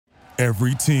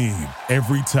Every team,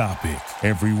 every topic,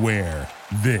 everywhere.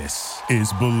 This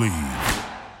is Believe.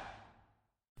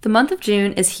 The month of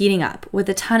June is heating up with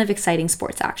a ton of exciting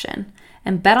sports action,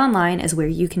 and BetOnline is where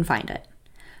you can find it.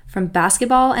 From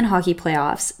basketball and hockey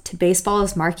playoffs to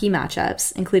baseball's marquee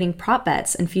matchups, including prop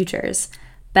bets and futures,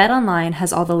 BetOnline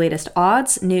has all the latest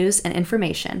odds, news, and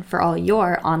information for all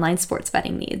your online sports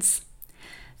betting needs.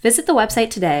 Visit the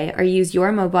website today or use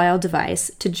your mobile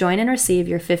device to join and receive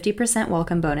your 50%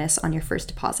 welcome bonus on your first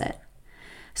deposit.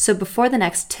 So before the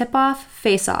next tip-off,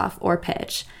 face-off, or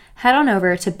pitch, head on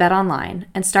over to BetOnline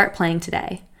and start playing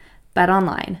today.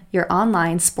 BetOnline, your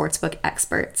online sportsbook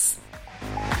experts.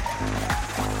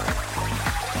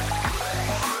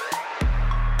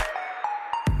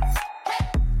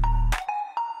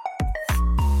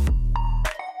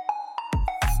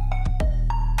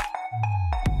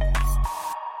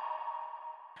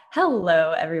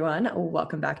 Hello, everyone.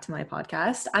 Welcome back to my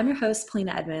podcast. I'm your host,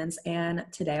 Polina Edmonds, and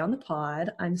today on the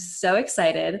pod, I'm so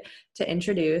excited to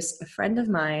introduce a friend of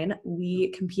mine. We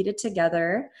competed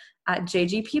together at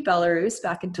JGP Belarus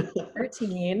back in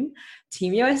 2013.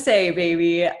 Team USA,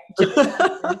 baby.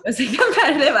 Was a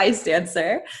competitive ice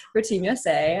dancer for Team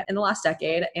USA in the last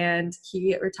decade, and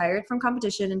he retired from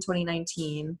competition in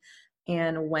 2019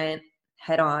 and went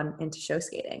head on into show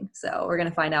skating. So we're going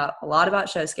to find out a lot about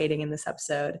show skating in this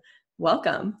episode.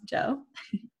 Welcome, Joe.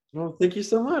 Well, thank you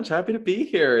so much. Happy to be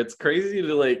here. It's crazy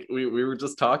to we were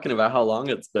just talking about how long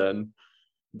it's been.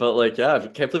 But yeah, I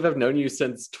can't believe I've known you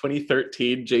since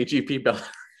 2013 JGP Belarus.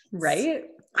 Right?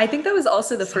 I think that was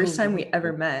also the first time we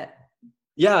ever met.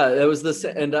 Yeah, it was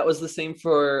and that was the same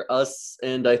for us.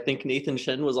 And I think Nathan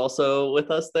Shen was also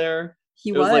with us there.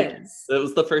 It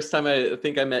was the first time I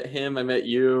think I met him. I met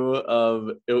you.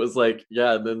 It was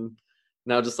then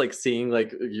now just seeing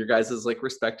your guys'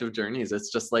 respective journeys.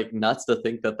 It's just nuts to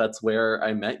think that that's where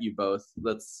I met you both.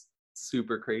 That's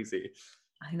super crazy.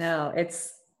 I know.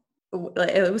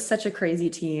 It was such a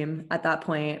crazy team at that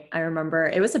point. I remember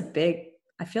it was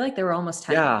I feel like there were almost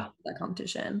 10 that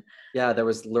competition. Yeah, there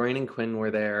was Lorraine and Quinn were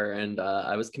there, and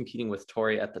I was competing with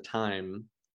Tori at the time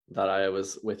that I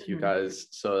was with you guys.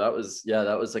 So that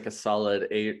was a solid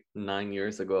 8-9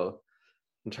 years ago.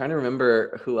 I'm trying to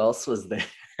remember who else was there.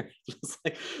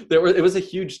 It was a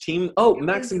huge team. Oh,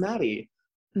 Max and Maddie.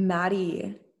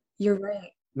 Maddie, you're right.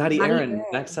 Maddie Aaron,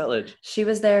 Max Setledge. She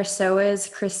was there. So is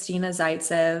Christina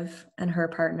Zaitsev and her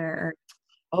partner.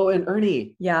 Oh, and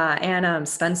Ernie. Yeah, and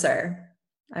Spencer.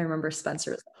 I remember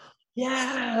Spencer.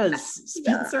 Yes,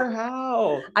 Spencer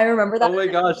Howe. I remember that. Oh my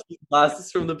gosh,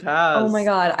 glasses from the past. Oh my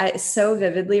God, I so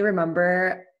vividly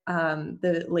remember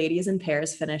the ladies in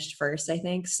pairs finished first, I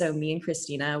think. So me and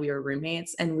Christina, we were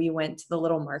roommates, and we went to the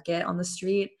little market on the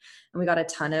street, and we got a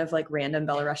ton of random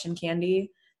Belarusian candy,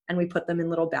 and we put them in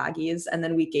little baggies, and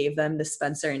then we gave them to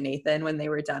Spencer and Nathan when they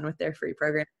were done with their free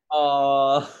program.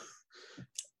 Oh.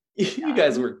 You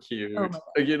guys were cute. Oh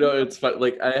it's fun.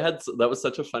 That was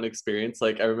such a fun experience. I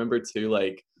remember too,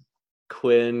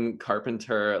 Quinn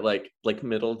Carpenter,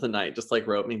 middle of the night, just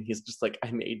wrote me, and he's just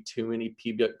I made too many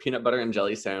peanut butter and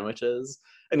jelly sandwiches,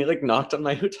 and he knocked on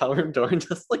my hotel room door and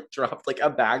just dropped a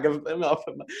bag of them off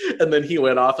of and then he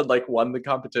went off and won the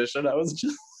competition. I was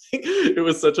just it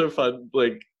was such a fun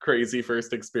crazy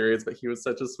first experience, but he was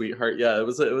such a sweetheart. Yeah, it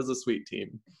was a sweet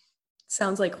team.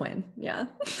 Sounds like Quinn. Yeah.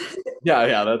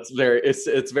 Yeah, it's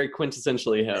very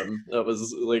quintessentially him. That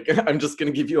was I'm just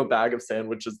gonna give you a bag of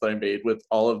sandwiches that I made with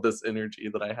all of this energy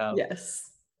that I have.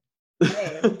 Yes.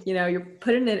 Hey, you're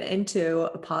putting it into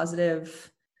a positive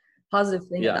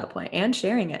thing at that point and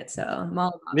sharing it. So I'm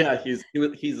all about it.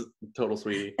 He's a total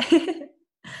sweetie.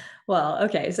 Well,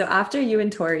 okay. So after you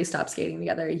and Tori stopped skating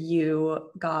together, you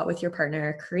got with your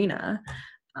partner Karina,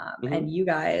 and you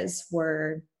guys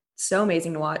were so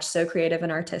amazing to watch, so creative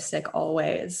and artistic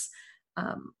always.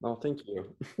 Oh, thank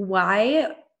you. Why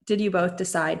did you both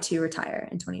decide to retire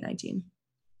in 2019?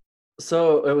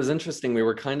 So it was interesting. We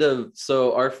were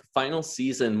our final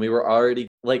season, we were already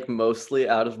mostly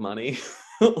out of money.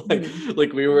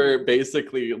 We were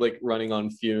basically running on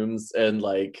fumes, and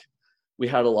we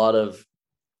had a lot of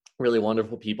really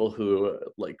wonderful people who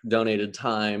donated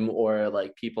time, or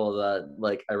people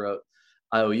that I wrote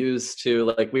IOUs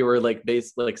to. We were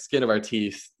basically skin of our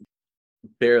teeth,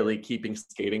 barely keeping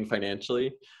skating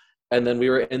financially. And then we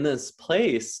were in this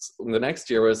place the next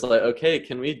year where it's okay,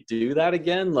 can we do that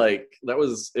again? It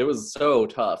was so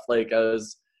tough.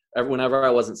 Whenever I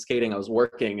wasn't skating, I was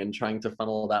working and trying to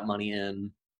funnel that money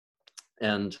in.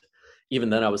 And even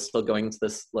then I was still going to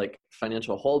this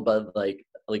financial hole, but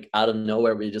out of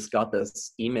nowhere, we just got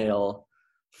this email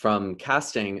from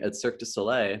casting at Cirque du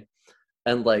Soleil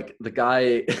And like the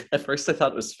guy, at first I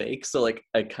thought it was fake, so like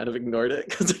I kind of ignored it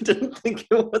because I didn't think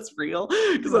it was real.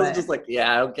 Because I was just like,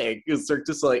 yeah, okay. Because Cirque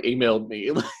just like emailed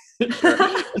me, sure.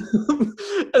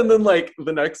 And then like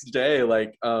the next day,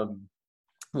 like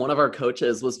one of our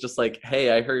coaches was just like,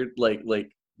 hey, I heard like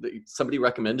somebody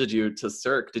recommended you to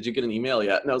Cirque. Did you get an email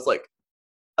yet? And I was like,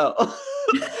 oh.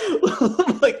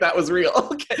 Like that was real.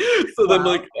 Okay. So then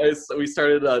like we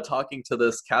started talking to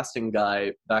this casting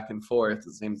guy back and forth.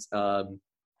 His name's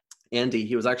Andy.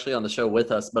 He was actually on the show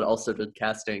with us, but also did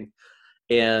casting.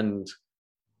 And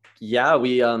yeah,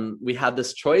 we had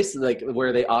this choice, like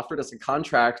where they offered us a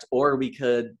contract or we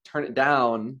could turn it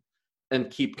down and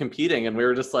keep competing. And we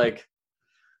were just like,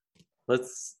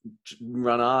 let's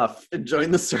run off and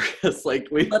join the circus. Like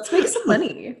let's make some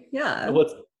money. Yeah.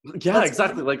 Yeah,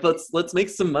 exactly. Like let's make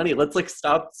some money. Let's like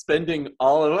stop spending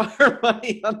all of our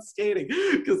money on skating,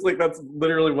 because like that's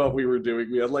literally what we were doing.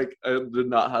 We had like I did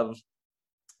not have.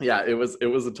 Yeah, it was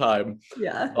a time.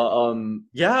 Yeah.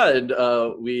 Yeah, and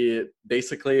we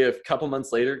basically a couple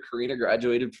months later, Karina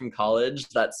graduated from college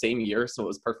that same year, so it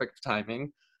was perfect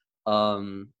timing.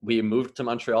 We moved to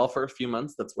Montreal for a few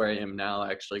months. That's where I am now,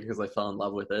 actually, because I fell in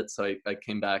love with it. So I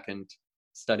came back and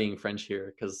studying French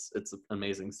here because it's an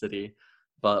amazing city.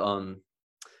 But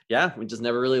yeah, we just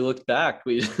never really looked back.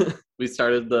 We we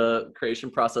started the creation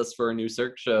process for a new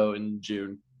Cirque show in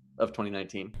June of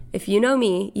 2019. If you know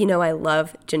me, you know I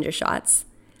love ginger shots.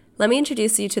 Let me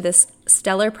introduce you to this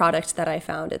stellar product that I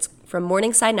found. It's from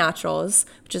Morningside Naturals,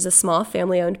 which is a small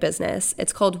family-owned business.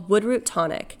 It's called Woodroot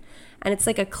Tonic, and it's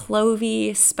like a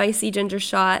clovey, spicy ginger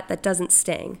shot that doesn't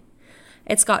sting.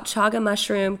 It's got chaga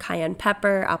mushroom, cayenne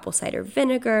pepper, apple cider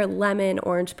vinegar, lemon,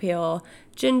 orange peel,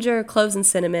 ginger, cloves, and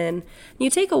cinnamon.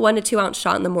 You take a 1 to 2 ounce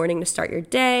shot in the morning to start your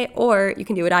day, or you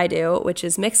can do what I do, which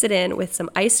is mix it in with some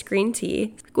iced green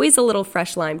tea, squeeze a little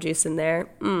fresh lime juice in there.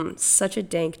 Such a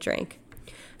dank drink.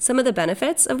 Some of the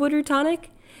benefits of Woodroot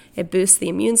Tonic: it boosts the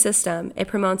immune system, it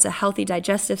promotes a healthy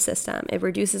digestive system, it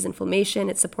reduces inflammation,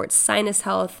 it supports sinus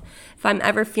health. If I'm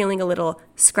ever feeling a little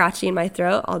scratchy in my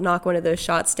throat, I'll knock one of those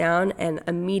shots down and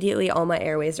immediately all my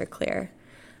airways are clear.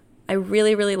 I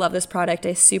really, really love this product.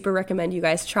 I super recommend you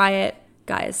guys try it.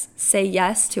 Guys, say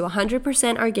yes to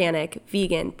 100% organic,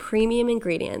 vegan, premium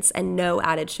ingredients and no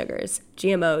added sugars,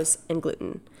 GMOs, and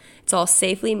gluten. It's all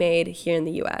safely made here in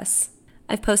the US.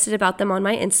 I've posted about them on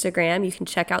my Instagram. You can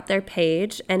check out their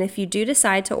page. And if you do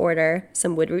decide to order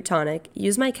some Woodroot Tonic,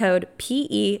 use my code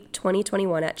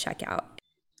PE2021 at checkout.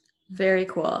 Very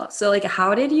cool. So like,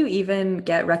 how did you even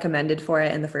get recommended for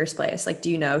it in the first place? Like,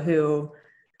 do you know who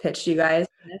pitched you guys?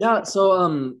 Yeah,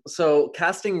 so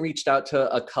casting reached out to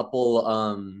a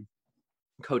couple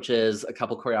coaches, a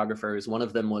couple choreographers. One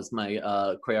of them was my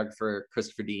choreographer,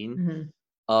 Christopher Dean.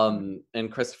 Mm-hmm.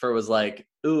 And Christopher was like,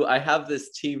 ooh, I have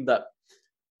this team that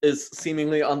is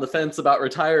seemingly on the fence about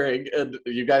retiring, and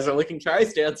you guys are looking for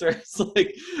ice dancers.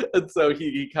 Like, and so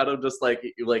he kind of just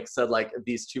like said like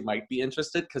these two might be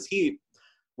interested, because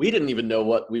we didn't even know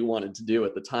what we wanted to do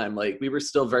at the time. Like we were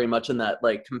still very much in that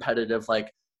like competitive,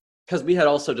 like, because we had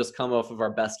also just come off of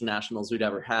our best nationals we'd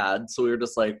ever had. So we were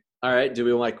just like, all right, do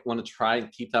we like want to try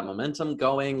and keep that momentum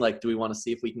going? Like, do we want to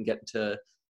see if we can get to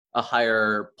a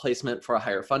higher placement for a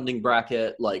higher funding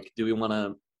bracket? Like, do we want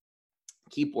to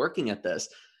keep working at this?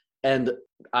 And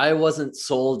I wasn't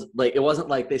sold. Like, it wasn't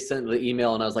like they sent the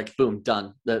email and I was like, boom,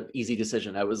 done. The easy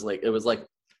decision. It was like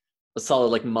a solid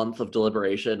like month of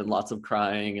deliberation and lots of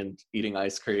crying and eating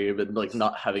ice cream and like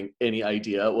not having any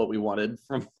idea what we wanted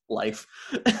from life.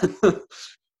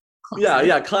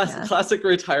 Classic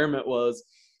retirement was.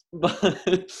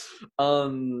 But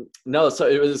no, so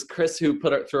it was Chris who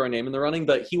threw our name in the running,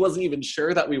 but he wasn't even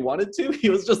sure that we wanted to.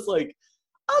 He was just like,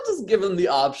 I'll just give him the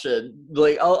option.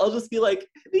 Like, I'll just be like,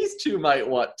 these two might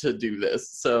want to do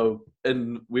this. So,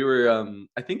 and we were,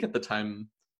 I think at the time,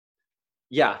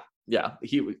 that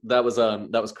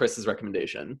was Chris's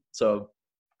recommendation. So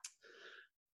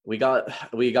we got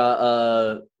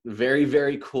a very,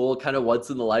 very cool kind of once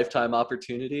in a lifetime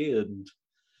opportunity. And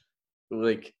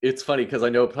like, it's funny because I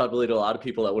know probably to a lot of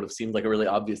people that would have seemed like a really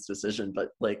obvious decision, but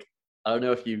like, I don't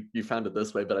know if you found it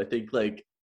this way, but I think like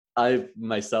I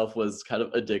myself was kind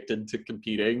of addicted to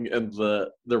competing and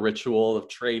the ritual of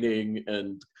training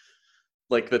and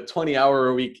like the 20-hour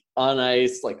a week on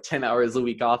ice, like 10 hours a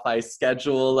week off ice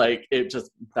schedule. Like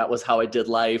that was how I did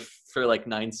life for like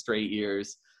 9 straight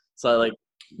years. So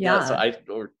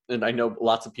and I know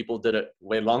lots of people did it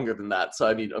way longer than that. So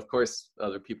I mean, of course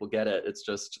other people get it. It's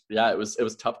just, it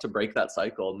was tough to break that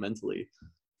cycle mentally.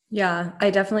 Yeah, I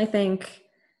definitely think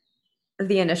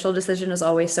the initial decision is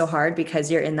always so hard because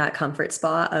you're in that comfort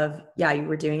spot of, you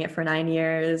were doing it for 9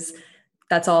 years.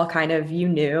 that's all kind of you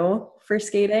knew for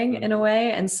skating in a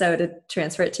way. And so to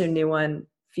transfer it to a new one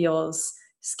feels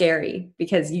scary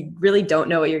because you really don't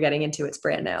know what you're getting into. It's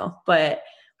brand new. But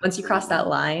once you cross that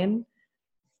line,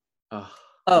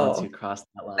 once you cross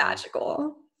that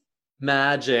line,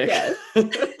 magic. Yes.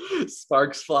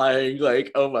 Sparks flying,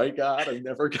 like, oh my God, I'm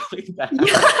never going back.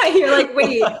 Yeah, you're like,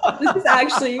 wait, this is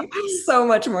actually so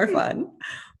much more fun.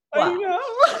 Wow. I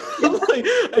know. Like,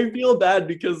 I feel bad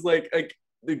because like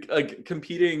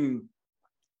competing,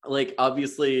 like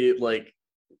obviously like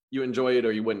you enjoy it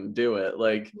or you wouldn't do it.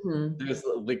 Like there's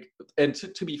like, and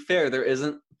to be fair, there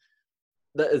isn't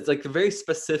that. It's like a very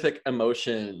specific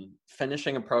emotion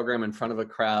finishing a program in front of a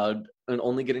crowd and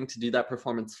only getting to do that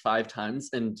performance 5 times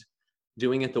and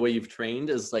doing it the way you've trained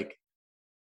is like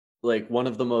one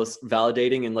of the most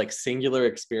validating and like singular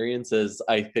experiences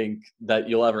I think that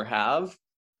you'll ever have.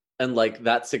 And like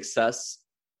that success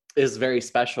is very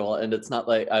special. And it's not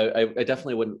like I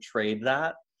definitely wouldn't trade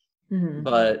that.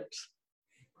 But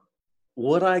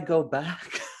would I go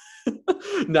back?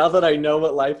 Now that I know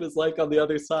what life is like on the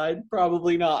other side?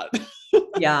 Probably not.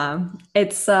 Yeah.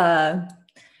 It's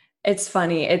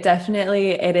funny.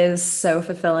 It is so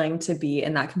fulfilling to be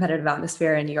in that competitive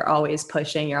atmosphere and you're always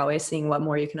pushing, you're always seeing what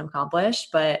more you can accomplish.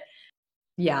 But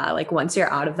yeah, like once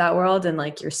you're out of that world and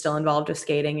like you're still involved with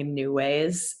skating in new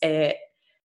ways,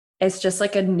 it's just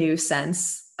like a new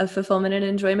sense of fulfillment and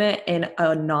enjoyment in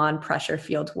a non-pressure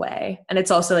filled way. And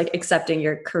it's also like accepting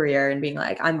your career and being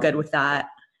like, I'm good with that.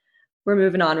 We're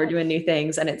moving on, we're doing new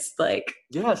things. And it's like,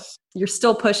 yes, you're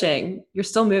still pushing, you're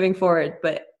still moving forward,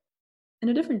 but in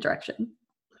a different direction.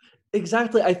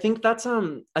 Exactly. I think that's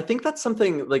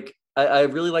something like, I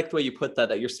really like the way you put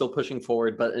that you're still pushing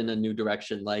forward, but in a new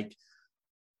direction. Like,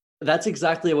 that's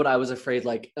exactly what I was afraid.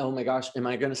 Like, oh my gosh, am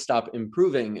I going to stop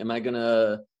improving? Am I going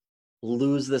to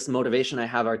lose this motivation I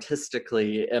have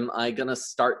artistically? Am I going to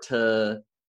start to,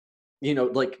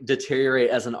 like deteriorate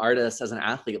as an artist, as an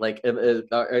athlete? Like,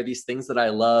 are these things that I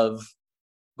love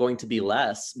going to be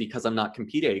less because I'm not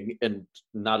competing? And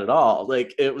not at all.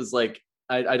 Like, it was like,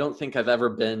 I don't think I've ever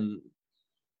been,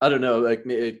 I don't know, like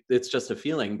it's just a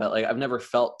feeling, but like I've never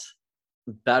felt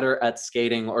better at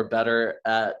skating or better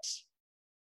at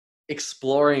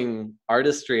exploring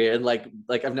artistry. And like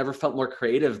I've never felt more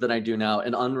creative than I do now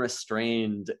and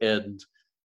unrestrained and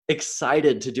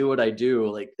excited to do what I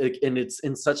do. Like, and it's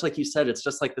in such, like you said, it's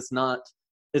just like this,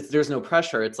 there's no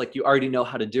pressure. It's like you already know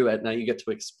how to do it. Now you get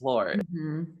to explore.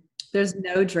 There's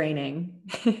no draining.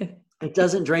 It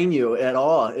doesn't drain you at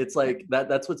all. It's like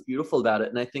that's what's beautiful about it.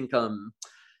 And I think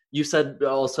you said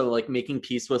also like making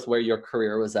peace with where your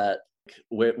career was at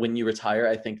when you retire.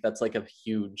 I think that's like a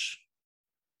huge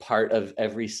part of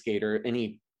every skater,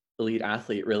 any elite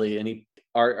athlete, really, any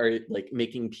are like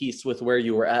making peace with where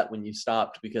you were at when you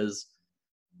stopped, because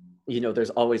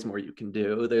there's always more you can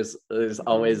do. There's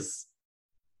always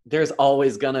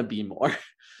gonna be more.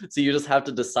 So you just have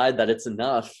to decide that it's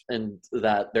enough and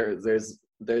that there's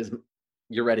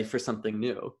you're ready for something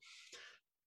new.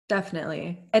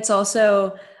 Definitely. It's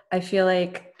also, I feel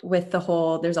like with the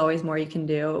whole there's always more you can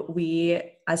do, we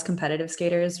as competitive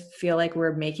skaters feel like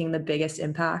we're making the biggest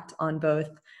impact on both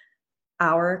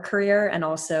our career and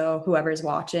also whoever's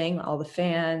watching, all the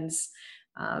fans,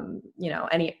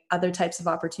 any other types of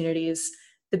opportunities.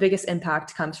 The biggest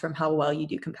impact comes from how well you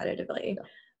do competitively. Yeah.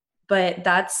 But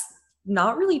that's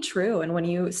not really true. And when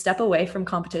you step away from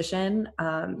competition,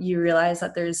 you realize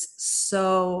that there's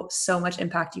so much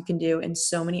impact you can do in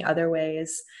so many other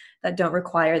ways that don't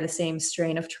require the same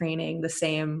strain of training, the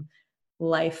same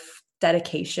life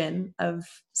dedication of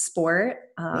sport.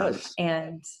 Yes.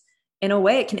 And in a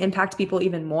way, it can impact people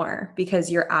even more because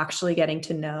you're actually getting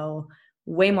to know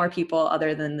way more people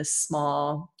other than this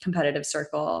small competitive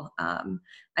circle.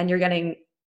 And you're getting,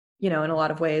 in a lot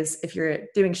of ways, if you're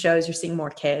doing shows, you're seeing more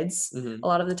kids a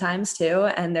lot of the times too,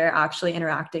 and they're actually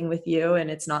interacting with you. And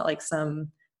it's not like some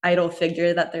idol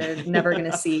figure that they're never going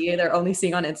to see. They're only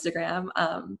seeing on Instagram.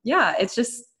 It's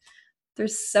just,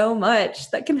 there's so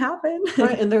much that can happen.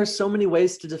 Right. And there are so many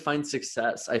ways to define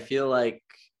success. I feel like,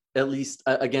 at least,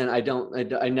 again, I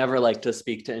never like to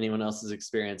speak to anyone else's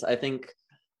experience. I think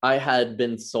I had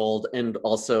been sold and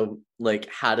also like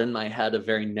had in my head a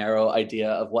very narrow idea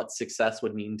of what success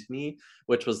would mean to me,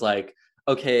 which was like,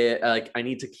 okay, like I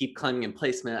need to keep climbing in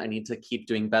placement. I need to keep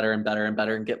doing better and better and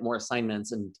better and get more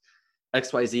assignments and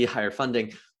XYZ, higher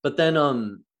funding. But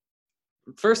then,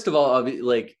 first of all,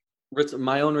 like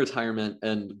my own retirement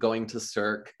and going to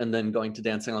Cirque and then going to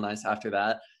Dancing on Ice after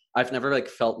that, I've never like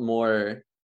felt more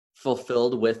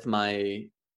fulfilled with my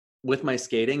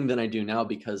skating than I do now,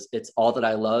 because it's all that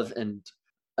I love and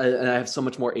I have so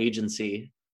much more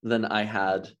agency than I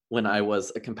had when I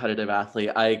was a competitive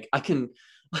athlete. I can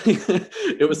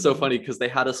it was so funny because they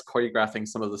had us choreographing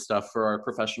some of the stuff for our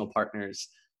professional partners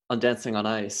on Dancing on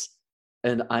Ice.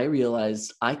 And I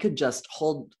realized I could just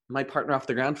hold my partner off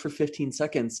the ground for 15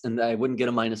 seconds and I wouldn't get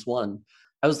a -1.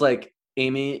 I was like,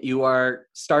 Amy, you are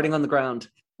starting on the ground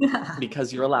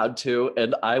because you're allowed to.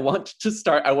 And I want you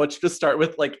to start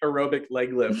with like aerobic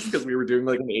leg lifts because we were doing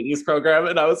like an 80s program.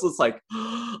 And I was just like,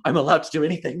 I'm allowed to do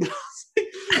anything.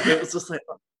 It was just like,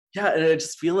 yeah. And I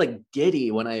just feel like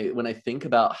giddy when I think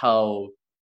about how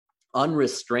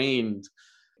unrestrained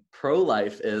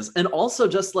pro-life is. And also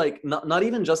just like not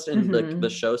even just in the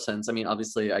show sense. I mean,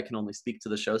 obviously I can only speak to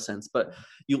the show sense, but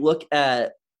you look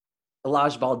at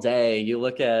Elijah Balde, you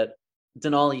look at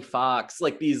Denali Fox,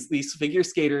 like these figure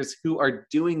skaters who are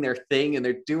doing their thing and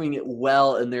they're doing it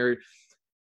well, and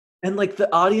like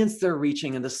the audience they're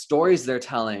reaching and the stories they're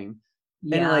telling.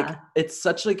 Yeah. And like it's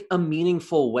such like a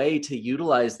meaningful way to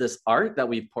utilize this art that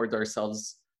we've poured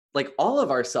ourselves, like all of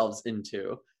ourselves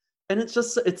into. And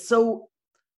it's so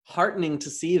heartening to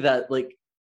see that like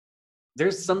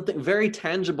there's something very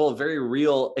tangible, very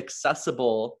real,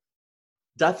 accessible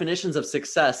definitions of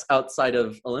success outside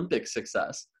of Olympic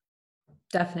success.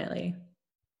 Definitely.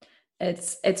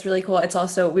 It's really cool. It's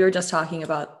also, we were just talking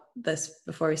about this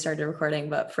before we started recording,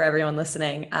 but for everyone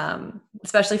listening,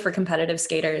 especially for competitive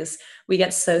skaters, we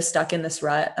get so stuck in this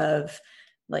rut of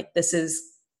like, this is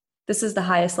the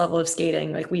highest level of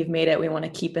skating. Like we've made it, we want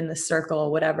to keep in this circle,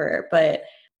 whatever. But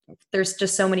there's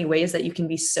just so many ways that you can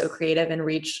be so creative and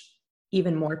reach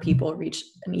even more people, reach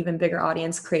an even bigger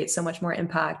audience, create so much more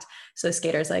impact. So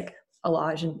skaters like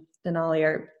Alaj and Denali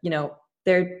are,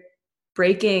 they're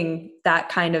breaking that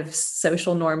kind of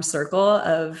social norm circle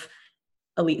of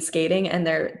elite skating, and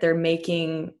they're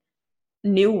making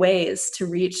new ways to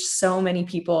reach so many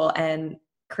people and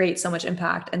create so much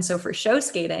impact. And so for show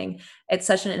skating, it's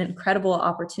such an incredible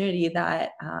opportunity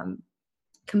that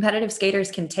competitive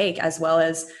skaters can take, as well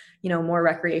as more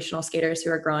recreational skaters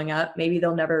who are growing up. Maybe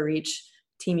they'll never reach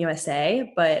Team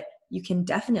USA, but you can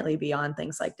definitely be on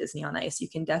things like Disney on Ice. You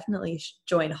can definitely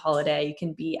join Holiday. You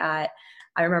can be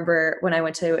I remember when I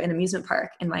went to an amusement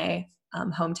park in my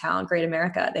hometown, Great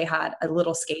America, they had a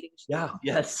little skating show. Yeah,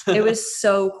 yes. It was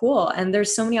so cool. And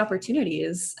there's so many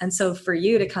opportunities. And so for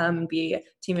you to come and be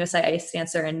Team USA Ice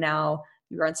dancer, and now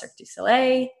you were on Cirque du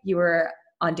Soleil, you were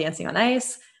on Dancing on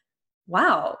Ice.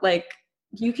 Wow. Like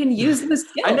you can use those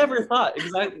skills. I never thought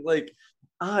exactly like,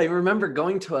 I remember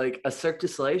going to like a Cirque du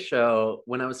Soleil show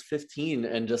when I was 15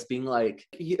 and just being like,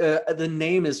 the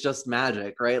name is just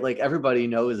magic, right? Like everybody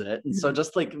knows it. And so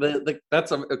just like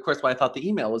that's of course why I thought the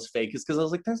email was fake, is because I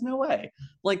was like, there's no way.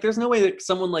 Like there's no way that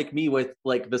someone like me with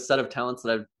like the set of talents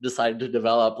that I've decided to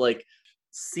develop, like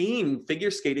seeing figure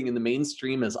skating in the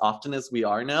mainstream as often as we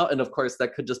are now. And of course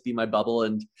that could just be my bubble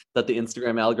and that the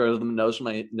Instagram algorithm knows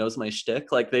my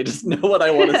shtick. Like they just know what I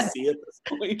want to see at this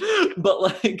point. But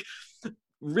like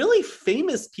really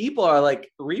famous people are like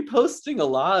reposting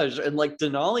Alaj, and like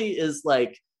Denali is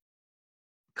like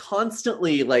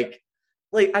constantly like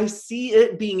I see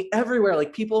it being everywhere.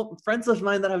 Like people, friends of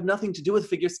mine that have nothing to do with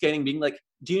figure skating being like,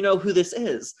 do you know who this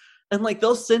is? And like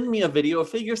they'll send me a video of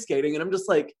figure skating and I'm just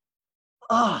like,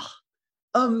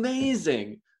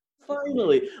 amazing.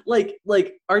 Finally,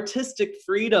 like artistic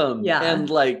freedom. Yeah. And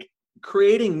like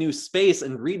creating new space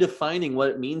and redefining what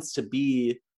it means to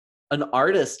be an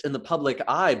artist in the public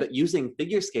eye, but using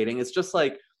figure skating. It's just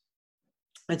like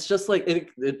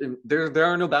there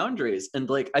are no boundaries. And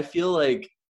like I feel like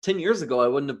 10 years ago I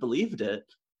wouldn't have believed it.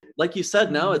 Like you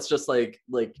said, now it's just like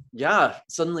yeah,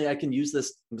 suddenly I can use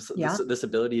this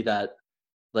ability that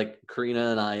like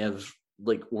Karina and I have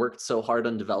like worked so hard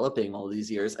on developing all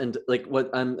these years. And like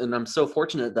I'm so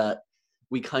fortunate that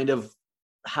we kind of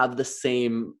have the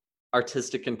same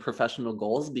artistic and professional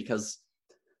goals, because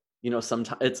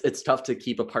sometimes it's tough to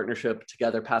keep a partnership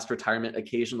together past retirement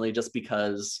occasionally, just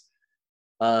because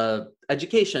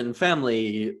education,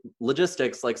 family,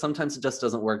 logistics, like sometimes it just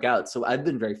doesn't work out. So I've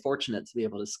been very fortunate to be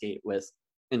able to skate with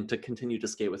and to continue to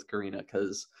skate with Karina,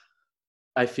 because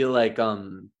I feel like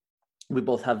we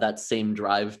both have that same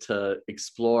drive to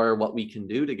explore what we can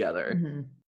do together. Mm-hmm.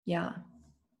 Yeah.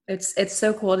 It's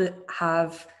so cool to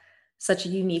have such a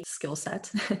unique skill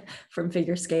set from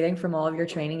figure skating from all of your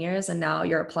training years. And now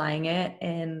you're applying it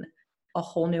in a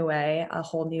whole new way, a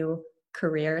whole new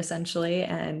career essentially,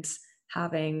 and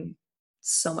having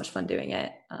so much fun doing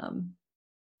it.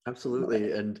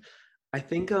 Absolutely. And I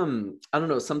think, I don't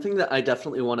know, something that I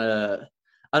definitely want to,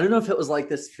 I don't know if it was like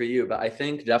this for you, but I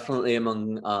think definitely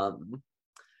among,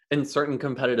 in certain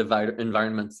competitive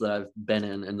environments that I've been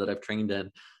in and that I've trained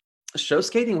in, show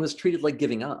skating was treated like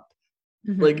giving up.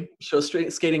 Like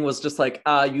skating was just like,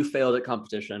 you failed at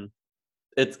competition.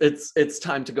 It's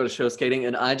time to go to show skating.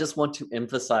 And I just want to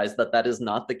emphasize that that is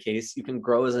not the case. You can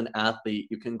grow as an athlete,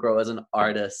 you can grow as an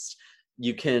artist,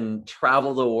 you can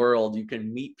travel the world, you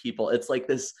can meet people. It's like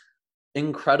this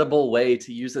incredible way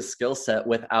to use a skill set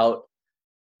without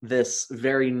this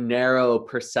very narrow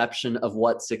perception of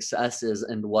what success is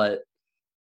and what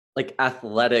like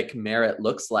athletic merit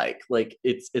looks like. Like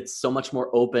it's so much more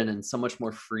open and so much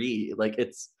more free. Like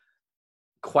it's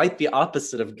quite the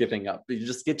opposite of giving up. You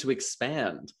just get to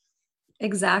expand.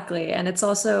 Exactly. And it's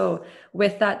also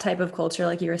with that type of culture,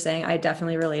 like you were saying, I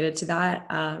definitely related to that.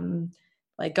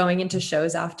 Like going into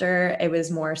shows after, it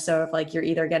was more so of like you're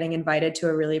either getting invited to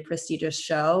a really prestigious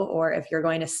show, or if you're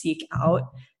going to seek out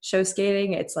show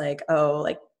skating, it's like, oh,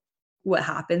 like what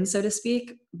happened, so to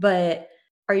speak. But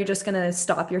are you just going to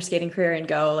stop your skating career and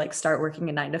go like start working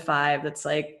a 9 to 5? That's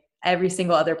like every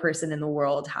single other person in the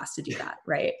world has to do that,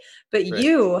 right? But Right.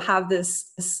 you have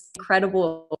this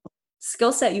incredible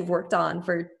skill set you've worked on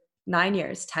for 9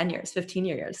 years, 10 years, 15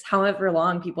 years, however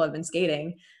long people have been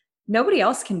skating. Nobody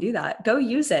else can do that. Go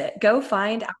use it. Go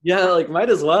find. Yeah, like might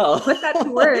as well. Put that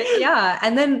to work. Yeah.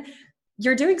 And then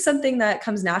you're doing something that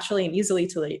comes naturally and easily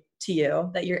to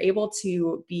you, that you're able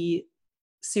to be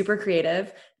super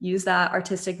creative, use that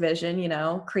artistic vision, you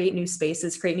know, create new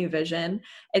spaces, create new vision.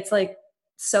 It's like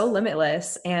so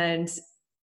limitless. And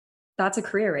that's a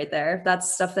career right there.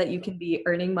 That's stuff that you can be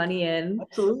earning money in.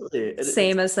 Absolutely.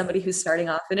 Same as somebody who's starting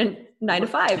off in a 9 to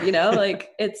 5, you know,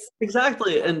 like it's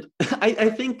exactly. And I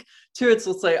think too, it's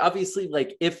like, obviously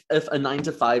like if a 9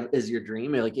 to 5 is your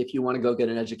dream, or like if you want to go get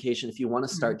an education, if you want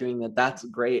to start doing that, that's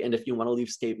great. And if you want to leave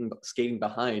skating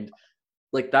behind,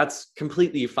 like that's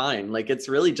completely fine. Like it's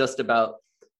really just about,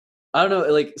 I don't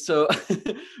know, like, so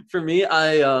for me,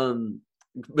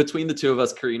 between the two of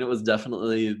us, Karina was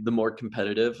definitely the more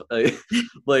competitive. I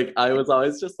was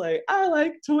always just like, I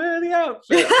like to wear the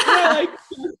outfit. I like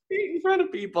to skate in front of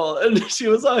people. And she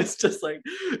was always just like,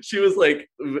 she was like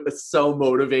so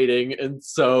motivating. And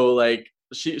so like,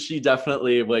 she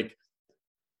definitely like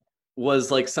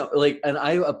was like, some like, and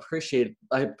I appreciated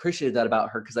that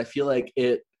about her. Cause I feel like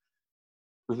it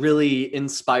really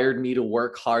inspired me to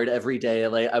work hard every day.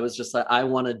 Like I was just like, I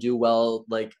want to do well.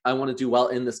 Like I want to do well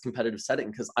in this competitive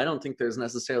setting, because I don't think there's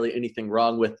necessarily anything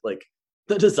wrong with like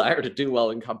the desire to do well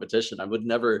in competition. I would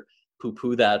never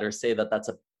poo-poo that or say that that's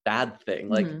a bad thing.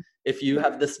 Like if you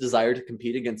have this desire to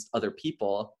compete against other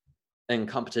people and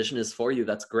competition is for you,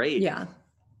 that's great. yeah.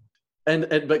 And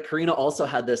but Karina also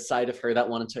had this side of her that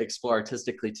wanted to explore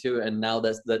artistically too. And now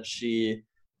that she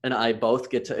and I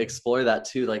both get to explore that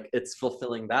too. Like it's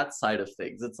fulfilling that side of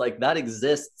things. It's like that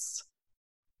exists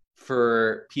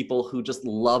for people who just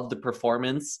love the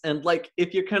performance. And like,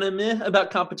 if you're kind of meh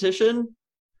about competition,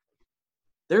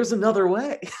 there's another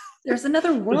way. There's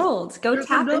another world. Go there's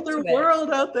tap another into world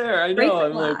it. out there. I Break know. the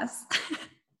I'm like, glass.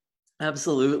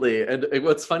 absolutely. And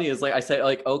what's funny is like I say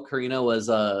like, oh, Karina was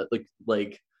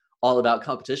like all about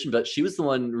competition, but she was the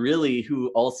one really who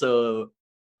also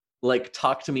like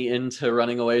talked me into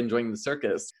running away and joining the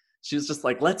circus. She was just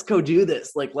like, let's go do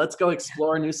this. Like, let's go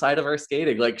explore a new side of our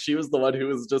skating. Like she was the one who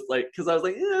was just like, cause I was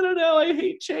like, I don't know, I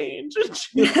hate change. And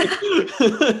she,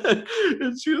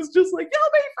 and she was just like,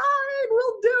 you'll be fine.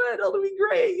 We'll do it. It'll be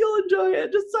great. You'll enjoy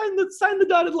it. Just sign the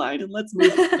dotted line and let's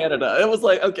move to Canada. It was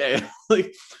like, okay.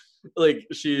 like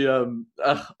she, I'm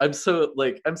so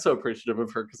appreciative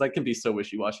of her, cause I can be so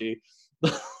wishy-washy.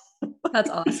 That's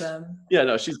awesome. Yeah,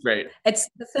 no, she's great. It's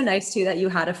so nice too that you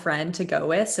had a friend to go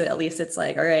with. So at least it's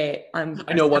like, all right,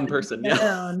 I know one person,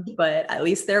 but at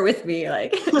least they're with me.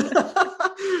 Like,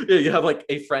 yeah, you have like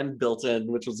a friend built in,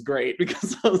 which was great,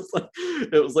 because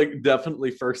it was like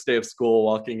definitely first day of school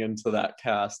walking into that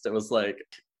cast. It was like,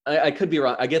 I could be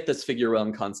wrong. I get this figure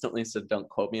wrong constantly, so don't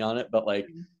quote me on it. But like,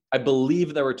 I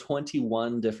believe there were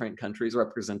 21 different countries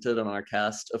represented on our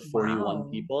cast of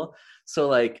 41 people. So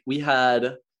like we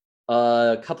had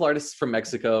a couple artists from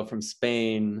Mexico, from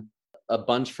Spain, a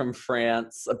bunch from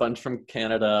France, a bunch from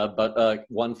Canada, but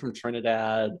one from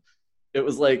Trinidad. It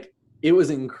was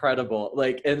incredible.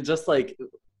 Like, and just like,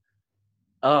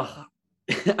 I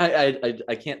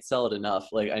can't sell it enough.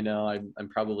 Like, I know I'm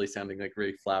probably sounding like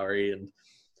very flowery,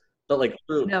 but like,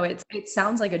 no, it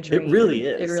sounds like a dream. It really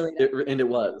is. It really does. And it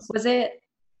was. Was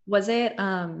it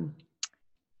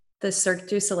the Cirque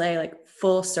du Soleil like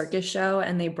full circus show,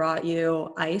 and they brought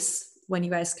you ice when you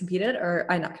guys competed, or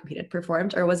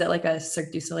performed, or was it like a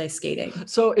Cirque du Soleil skating?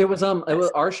 So it was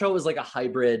our show was like a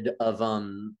hybrid of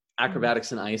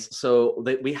acrobatics and ice. So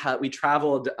we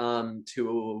traveled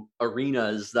to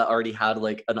arenas that already had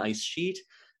like an ice sheet,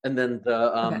 And then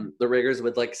the riggers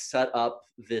would like set up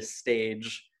this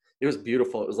stage. It was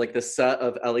beautiful. It was like this set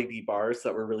of LED bars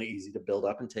that were really easy to build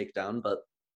up and take down, but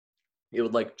it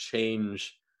would like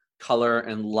change color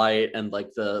and light, and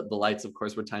like the lights of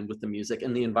course were timed with the music,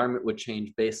 and the environment would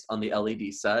change based on the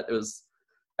LED set. It was,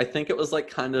 I think it was like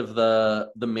kind of the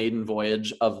maiden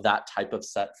voyage of that type of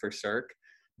set for Cirque.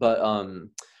 But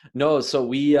no, so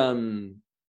we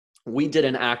did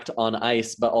an act on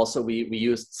ice, but also we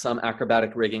used some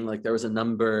acrobatic rigging. Like there was a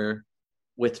number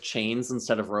with chains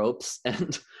instead of ropes,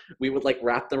 and we would like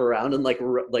wrap them around in like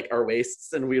our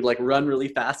waists, and we'd like run really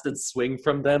fast and swing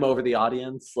from them over the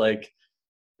audience. Like,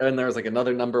 and there was like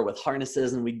another number with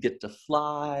harnesses, and we'd get to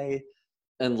fly.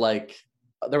 And like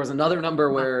there was another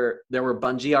number where there were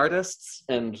bungee artists,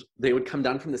 and they would come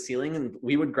down from the ceiling, and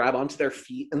we would grab onto their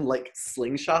feet and like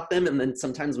slingshot them, and then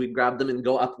sometimes we'd grab them and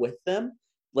go up with them.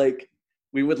 Like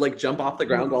we would like jump off the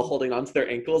ground while holding onto their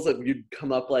ankles, and you'd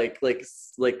come up like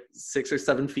 6 or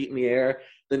 7 feet in the air,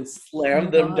 then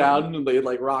slam them down, and they'd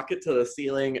like rocket to the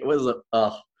ceiling. It was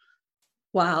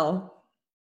wow.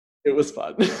 It was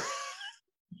fun.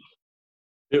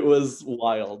 It was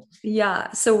wild.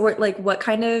 Yeah. So what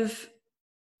kind of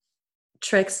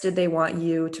tricks did they want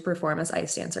you to perform as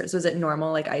ice dancers? Was it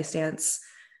normal like ice dance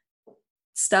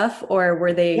stuff, or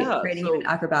were they creating even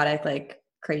acrobatic, like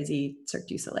crazy Cirque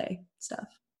du Soleil stuff?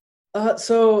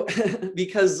 So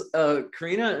because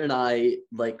Karina and I,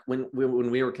 like when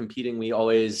we were competing, we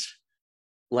always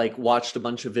like watched a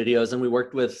bunch of videos, and we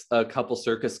worked with a couple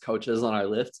circus coaches on our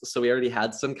lifts, so we already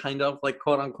had some kind of like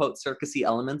quote unquote circusy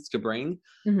elements to bring.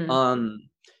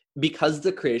 Because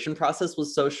the creation process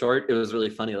was so short, it was really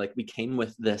funny. Like we came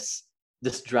with this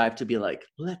drive to be like,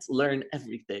 let's learn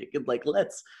everything, and like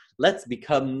let's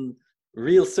become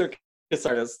real circus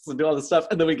artists and do all this stuff.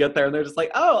 And then we get there, and they're just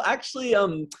like, oh, actually,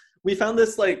 we found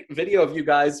this like video of you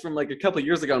guys from like a couple of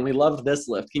years ago, and we loved this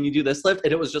lift. Can you do this lift?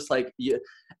 And it was just like, yeah.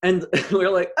 And we were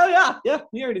like, oh yeah,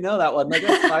 we already know that one. Like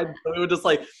that's fine. So we would just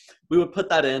like, we would put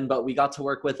that in. But we got to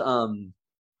work with Sam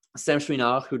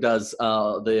Chouinard, who does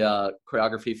the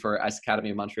choreography for Ice Academy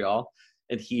of Montreal,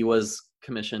 and he was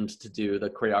commissioned to do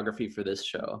the choreography for this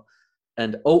show.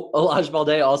 And Olaj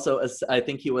Balde also, I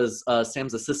think he was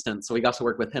Sam's assistant, so we got to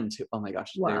work with him too. Oh my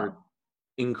gosh, they were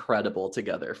incredible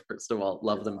together. First of all,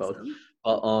 love them both.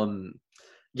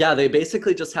 Yeah, they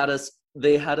basically just had us.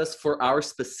 They had us for our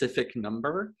specific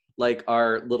number, like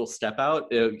our little step out,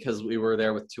 because we were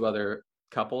there with 2 other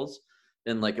couples,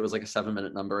 and like it was like a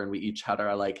 7-minute number, and we each had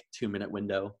our like 2-minute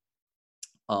window.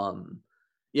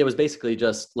 It was basically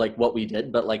just like what we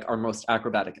did, but like our most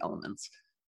acrobatic elements.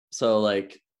 So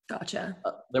like, gotcha.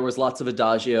 There was lots of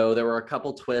adagio. There were a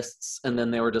couple twists, and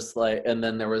then there was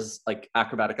like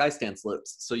acrobatic ice dance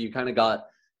loops. So you kind of got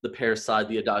the pair side,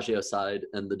 the adagio side,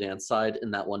 and the dance side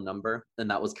in that one number. And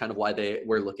that was kind of why they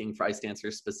were looking for ice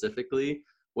dancers specifically,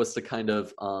 was to kind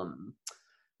of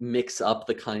mix up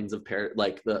the kinds of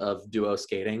of duo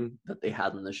skating that they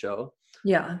had in the show.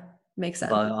 Yeah, makes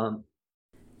sense. But,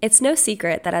 it's no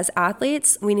secret that as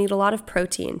athletes, we need a lot of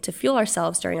protein to fuel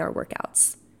ourselves during our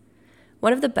workouts.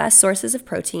 One of the best sources of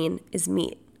protein is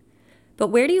meat. But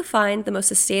where do you find the most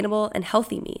sustainable and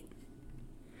healthy meat?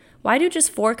 Why do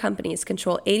just 4 companies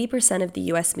control 80% of the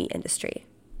US meat industry?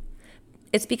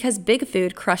 It's because big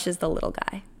food crushes the little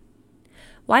guy.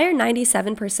 Why are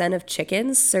 97% of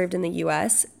chickens served in the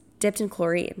US dipped in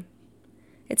chlorine?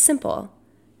 It's simple,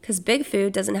 because big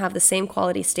food doesn't have the same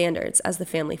quality standards as the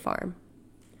family farm.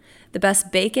 The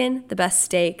best bacon, the best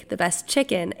steak, the best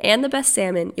chicken, and the best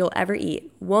salmon you'll ever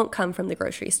eat won't come from the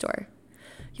grocery store.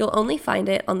 You'll only find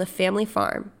it on the family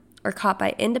farm or caught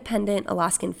by independent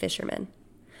Alaskan fishermen.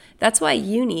 That's why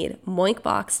you need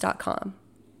moinkbox.com.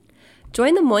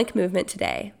 Join the Moink movement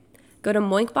today. Go to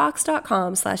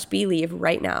moinkbox.com/believe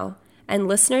right now, and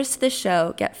listeners to this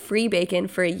show get free bacon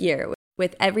for a year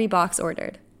with every box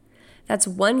ordered. That's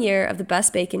 1 year of the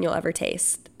best bacon you'll ever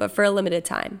taste, but for a limited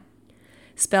time.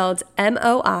 Spelled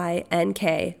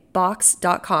MOINK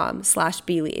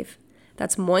box.com/believe.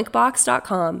 That's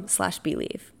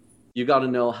moinkbox.com/believe. You got to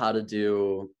know how to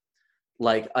do,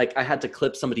 like I had to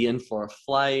clip somebody in for a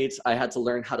flight. I had to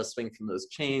learn how to swing from those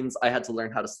chains. I had to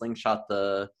learn how to slingshot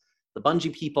the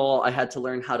bungee people. I had to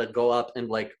learn how to go up and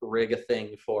like rig a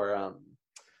thing for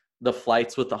the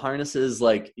flights with the harnesses.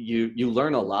 Like you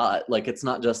learn a lot. Like it's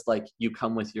not just like you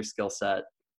come with your skill set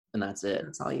and that's it.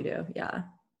 That's all you do. Yeah.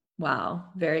 Wow.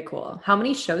 Very cool. How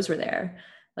many shows were there?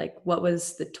 Like, what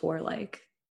was the tour like?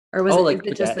 Or was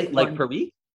it just like per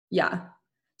week? Yeah.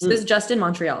 So it was just in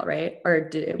Montreal, right? Or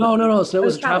did it? No. So it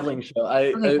was a traveling show.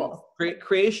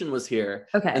 Creation was here.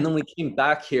 Okay. And then we came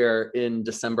back here in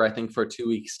December, I think, for a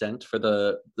 2-week stint for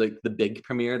the big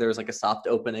premiere. There was like a soft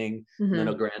opening and then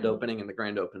a grand opening, and the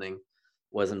grand opening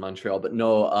was in Montreal. But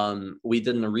no, we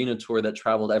did an arena tour that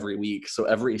traveled every week. So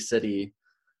every city,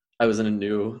 I was in a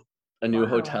new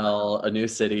hotel, a new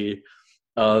city.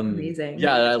 Amazing.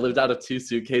 Yeah, I lived out of 2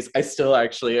 suitcases. I still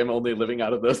actually am only living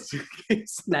out of those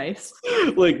suitcases. Nice.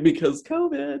 Like, because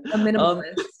COVID. A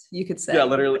minimalist, you could say. Yeah,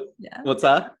 literally. Yeah. What's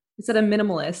that? Is it a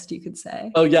minimalist, you could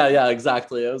say? Oh yeah,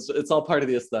 exactly. It's all part of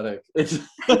the aesthetic. It's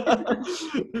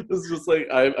just like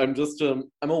I'm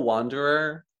a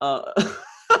wanderer.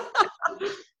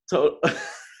 So,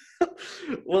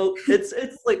 well, it's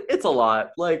like it's a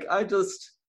lot. Like I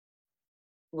just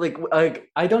like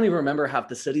I don't even remember half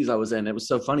the cities I was in. It was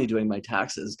so funny doing my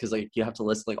taxes because like you have to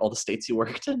list like all the states you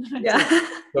worked in. Yeah.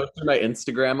 Go through my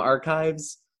Instagram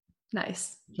archives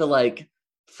Nice. to like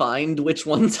find which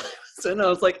ones I was in. I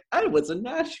was like, I was in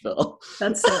Nashville.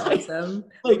 That's so awesome.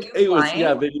 Like it was,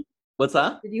 yeah. What's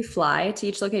that? Did you fly to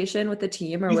each location with the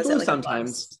team, or We was flew it like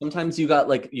sometimes you got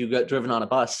driven on a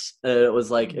bus. It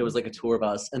was like a tour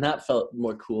bus, and that felt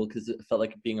more cool because it felt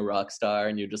like being a rock star,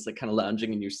 and you're just like kind of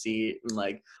lounging in your seat, and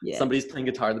like somebody's playing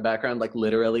guitar in the background, like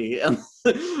literally, and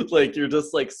like you're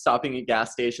just like stopping at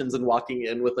gas stations and walking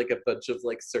in with like a bunch of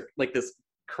like this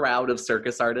crowd of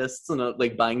circus artists and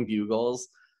like buying bugles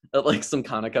at like some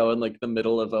Conoco in like the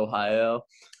middle of Ohio.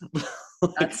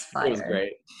 That's fire. It was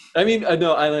great. I mean,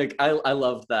 I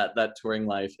loved that touring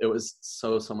life. It was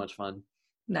so much fun.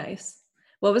 Nice.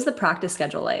 What was the practice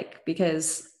schedule like?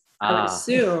 Because I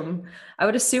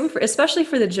would assume for, especially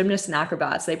for the gymnasts and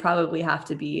acrobats, they probably have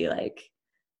to be like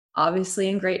obviously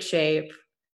in great shape,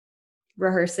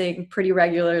 rehearsing pretty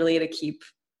regularly to keep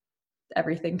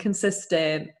everything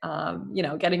consistent,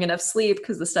 getting enough sleep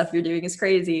because the stuff you're doing is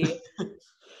crazy.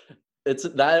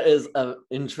 That is an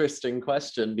interesting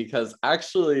question because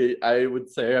actually I would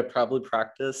say I probably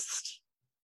practiced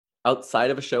outside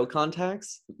of a show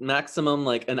context maximum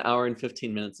like an hour and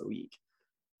 15 minutes a week.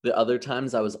 The other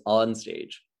times I was on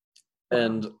stage,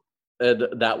 and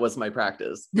that was my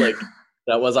practice. Like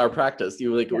that was our practice.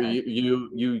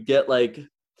 You get like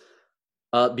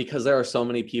because there are so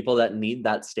many people that need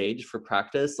that stage for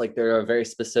practice. Like there are very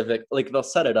specific, like they'll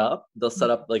set up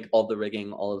like all the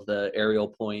rigging, all of the aerial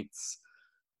points,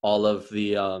 all of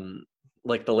the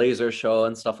like the laser show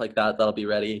and stuff like that, that'll be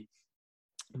ready.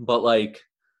 But like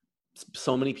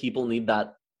so many people need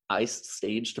that ice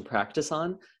stage to practice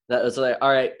on that it's like,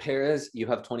 all right, pairs, you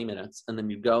have 20 minutes. And then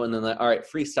you'd go and then like, all right,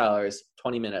 freestylers,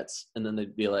 20 minutes. And then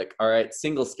they'd be like, all right,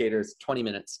 single skaters, 20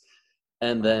 minutes.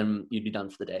 And then you'd be done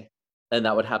for the day. And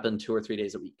that would happen 2 or 3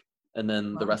 days a week. And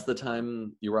then the rest of the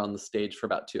time you were on the stage for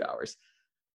about 2 hours.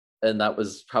 And that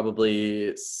was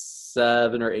probably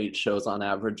 7 or 8 shows on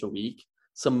average a week.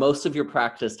 So most of your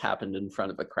practice happened in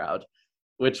front of a crowd,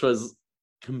 which was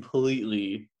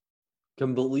completely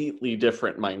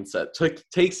different mindset.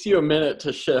 Takes you a minute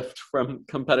to shift from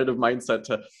competitive mindset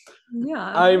to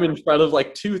I'm in front of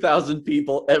like 2,000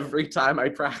 people every time I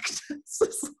practice.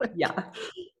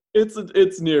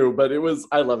 It's new, but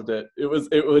I loved it.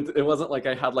 It wasn't like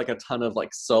I had like a ton of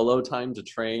like solo time to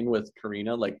train with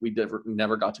Karina. Like we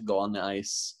never got to go on the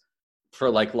ice for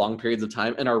like long periods of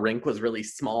time, and our rink was really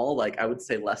small. Like I would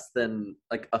say less than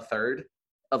like a third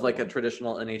of like a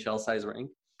traditional NHL size rink.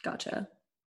 Gotcha.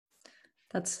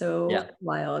 That's so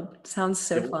wild. Sounds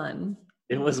so fun.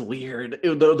 It was weird.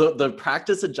 The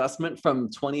practice adjustment from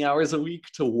 20 hours a week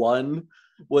to 1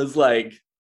 was like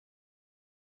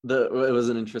it was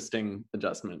an interesting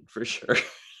adjustment for sure.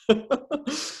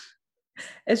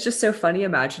 It's just so funny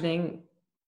imagining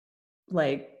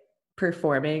like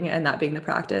performing and that being the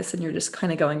practice, and you're just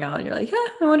kind of going out and you're like,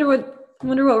 I wonder what's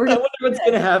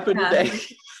gonna happen today.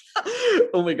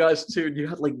 Oh my gosh, dude, you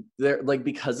had like there like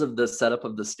because of the setup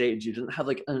of the stage, you didn't have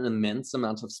like an immense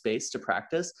amount of space to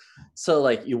practice. So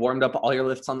like you warmed up all your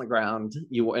lifts on the ground,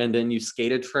 and then you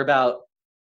skated for about,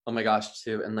 oh my gosh,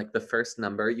 too, and like the first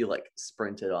number you like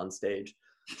sprinted on stage.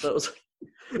 So it was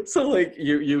like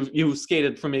you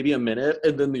skated for maybe a minute,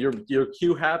 and then your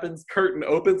cue happens, curtain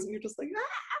opens, and you're just like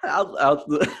out of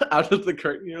the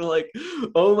curtain. You're like,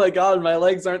 oh my god, my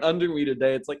legs aren't under me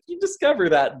today. It's like you discover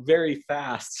that very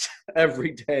fast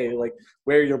every day, like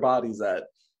where your body's at.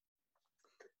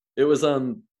 It was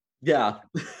it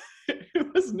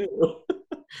was new.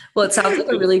 Well, it sounds like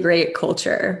a really great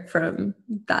culture from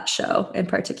that show in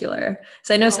particular.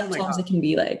 So I know sometimes it can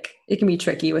be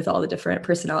tricky with all the different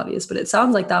personalities, but it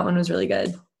sounds like that one was really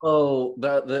good. Oh,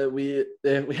 we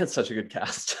had such a good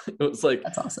cast. It was like,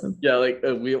 that's awesome. Yeah, like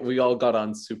we all got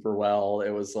on super well.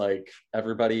 It was like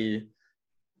everybody,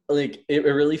 like it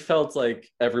really felt like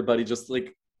everybody just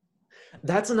like,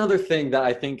 that's another thing that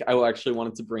I think I actually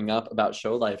wanted to bring up about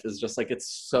Show Life is just like, it's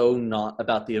so not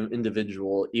about the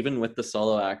individual, even with the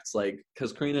solo acts, like,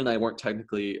 because Karina and I weren't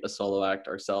technically a solo act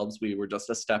ourselves. We were just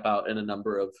a step out in a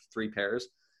number of 3 pairs.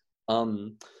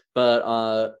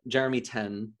 But Jeremy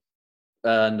Ten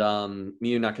and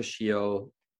Miyu Nakashio,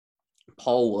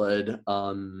 Paul Wood,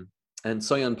 and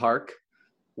Soyeon Park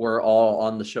were all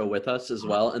on the show with us as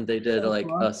well. And they did like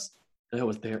us, it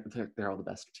was they're all the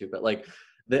best too, but like,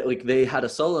 they had a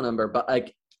solo number, but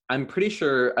like I'm pretty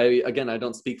sure I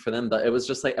don't speak for them, but it was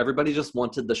just like everybody just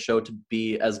wanted the show to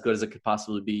be as good as it could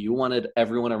possibly be. You wanted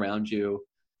everyone around you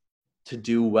to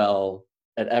do well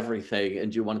at everything,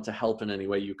 and you wanted to help in any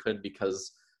way you could,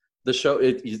 because the show,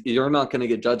 you're not going to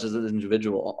get judged as an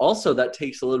individual. Also, that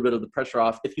takes a little bit of the pressure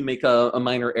off. If you make a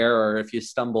minor error, if you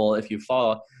stumble, if you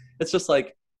fall, it's just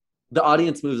like the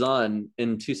audience moves on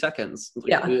in 2 seconds.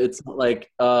 Yeah. It's not like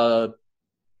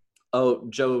oh,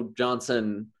 Joe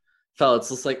Johnson fell. It's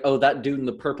just like, oh, that dude in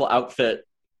the purple outfit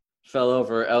fell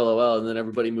over, LOL, and then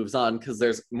everybody moves on because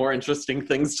there's more interesting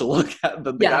things to look at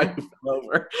than the guy who fell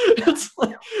over. It's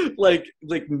like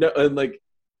no, and like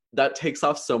that takes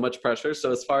off so much pressure. So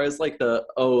as far as like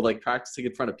practicing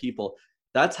in front of people,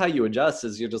 that's how you adjust.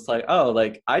 Is you're just like, oh,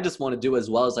 like I just want to do as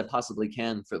well as I possibly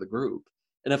can for the group,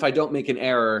 and if I don't make an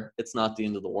error, it's not the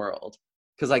end of the world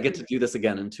because I get to do this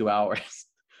again in 2 hours.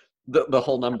 The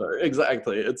whole number,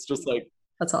 exactly. It's just like,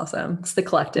 that's awesome. It's the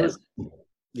collective.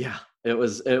 It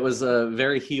was a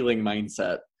very healing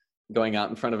mindset, going out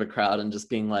in front of a crowd and just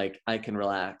being like, I can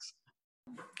relax.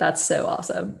 That's so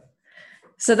awesome.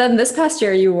 So then this past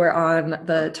year you were on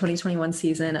the 2021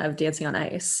 season of Dancing on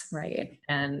Ice, right?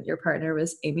 And your partner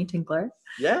was Amy Tinkler.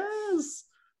 Yes.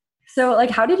 So like,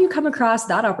 how did you come across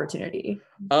that opportunity?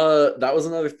 That was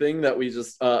another thing that we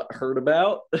just heard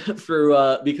about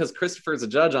through because Christopher's a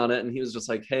judge on it, and he was just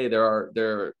like, hey, there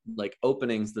are like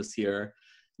openings this year,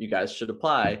 you guys should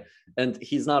apply. And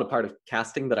he's not a part of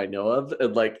casting that I know of,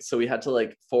 and like, so we had to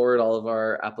like forward all of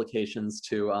our applications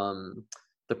to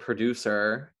the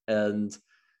producer. And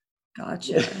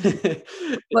gotcha.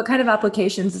 What kind of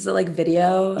applications? Is it like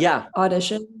video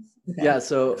auditions? Okay. Yeah,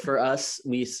 so for us,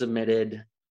 we submitted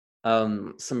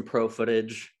some pro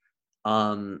footage,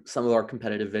 some of our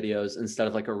competitive videos instead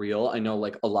of like a reel. I know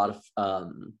like a lot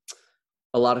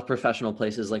of professional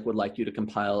places like would like you to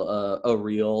compile a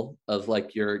reel of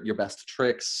like your best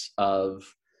tricks, of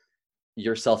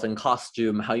yourself in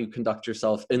costume, how you conduct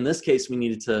yourself. In this case, we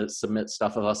needed to submit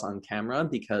stuff of us on camera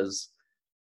because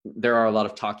there are a lot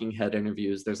of talking head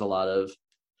interviews. There's a lot of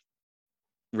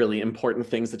really important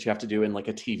things that you have to do in like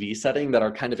a TV setting that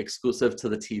are kind of exclusive to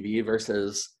the TV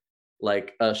versus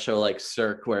like a show like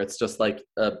Cirque where it's just like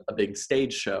a big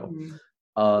stage show.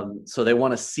 So they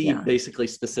want to see basically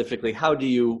specifically, are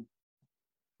you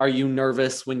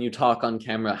nervous when you talk on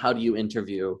camera? How do you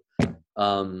interview?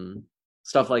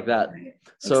 Stuff like that. Right.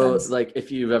 So like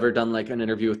if you've ever done like an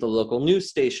interview with the local news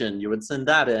station, you would send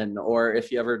that in. Or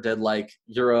if you ever did like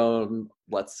your own,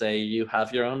 let's say you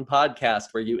have your own podcast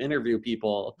where you interview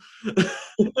people. But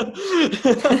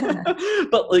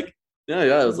like,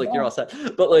 yeah, it was like, you're all set.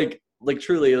 But like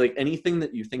truly, like anything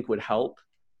that you think would help.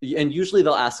 And usually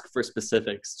they'll ask for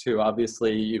specifics too.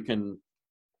 Obviously you can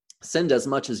send as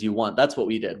much as you want. That's what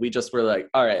we did. We just were like,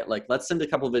 all right, like let's send a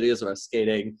couple videos of us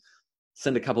skating,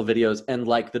 send a couple videos. And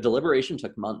like the deliberation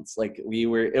took months. Like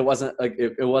it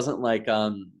wasn't like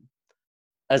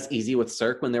as easy with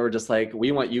Cirque when they were just like,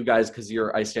 we want you guys because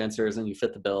you're ice dancers and you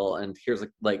fit the bill. And here's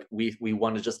like we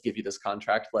want to just give you this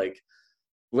contract. Like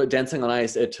with Dancing on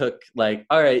Ice, it took like,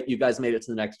 all right, you guys made it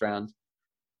to the next round.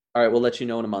 All right, we'll let you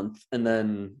know in a month. And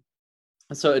then,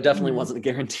 so it definitely wasn't a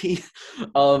guarantee.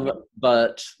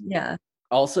 But yeah,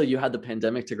 also you had the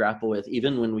pandemic to grapple with.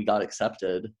 Even when we got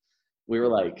accepted, we were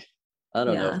like, I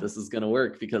don't know if this is going to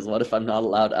work, because what if I'm not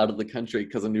allowed out of the country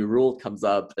because a new rule comes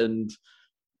up and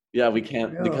we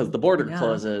can't because the border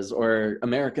closes, or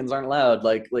Americans aren't allowed.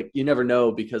 Like you never know,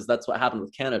 because that's what happened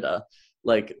with Canada.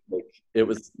 Like it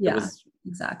was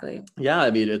exactly. Yeah,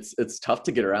 I mean it's tough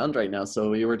to get around right now.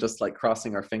 So we were just like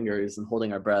crossing our fingers and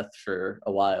holding our breath for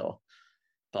a while.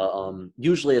 But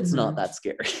usually it's not that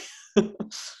scary.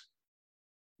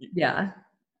 Yeah.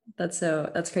 That's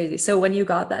crazy. So when you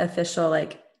got the official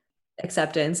like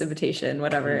acceptance invitation,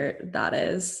 whatever that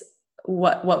is,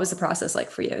 what was the process like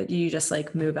for you? Did you just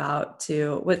like move out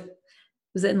to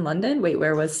was it in London? Wait,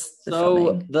 where was the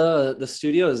filming? The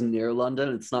studio is near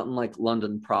London. It's not in like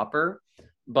London proper,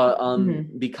 but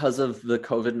because of the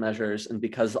COVID measures and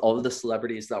because all of the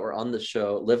celebrities that were on the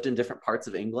show lived in different parts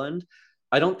of England,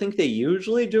 I don't think they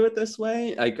usually do it this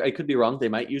way. I could be wrong. They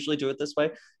might usually do it this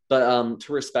way, But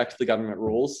to respect the government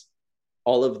rules,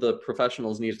 all of the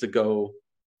professionals needed to go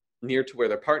near to where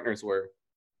their partners were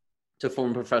to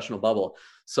form a professional bubble.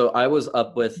 So I was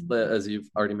up with, as you've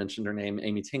already mentioned her name,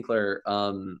 Amy Tinkler.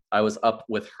 I was up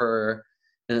with her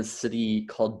in a city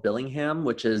called Billingham,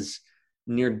 which is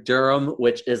near Durham,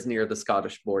 which is near the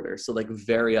Scottish border. So like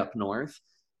very up north.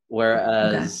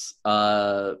 Whereas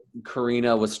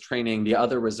Karina was training the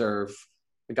other reserve,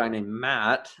 a guy named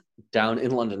Matt, down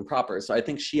in London proper. So I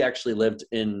think she actually lived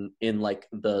in like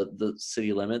the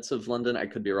city limits of London. I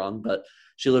could be wrong, but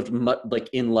she lived like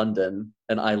in London,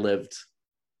 and I lived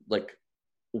like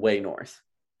way north,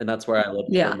 and that's where I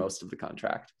lived for most of the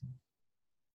contract.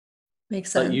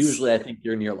 Makes sense. But usually I think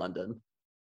you're near London.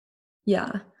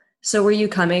 Yeah. So were you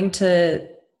coming to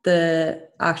the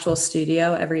actual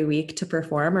studio every week to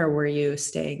perform, or were you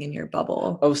staying in your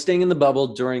bubble? I was staying in the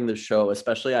bubble during the show,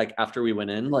 especially like after we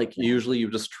went in. Like usually you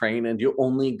just train and you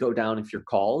only go down if you're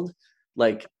called.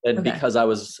 Like, and because I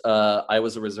was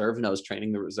a reserve and I was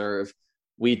training the reserve,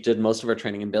 we did most of our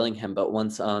training in Billingham. But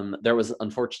once there was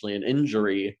unfortunately an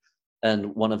injury,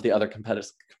 and one of the other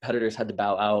competitors had to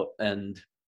bow out, and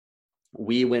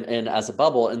we went in as a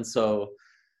bubble. And so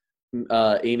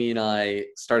Amy and I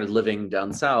started living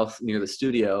down south near the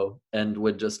studio, and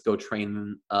would just go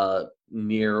train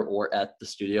near or at the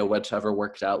studio, whichever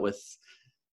worked out with,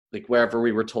 like wherever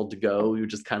we were told to go. We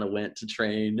just kind of went to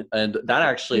train, and that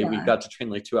actually we got to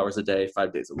train like 2 hours a day,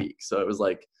 5 days a week. So it was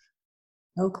like,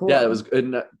 oh cool. Yeah, it was good.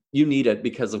 And you need it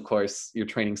because of course you're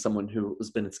training someone who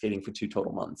has been skating for 2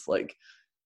 total months. Like,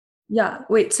 yeah.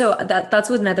 Wait, so that's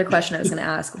what another question I was going to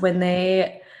ask.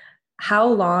 How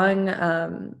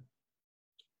long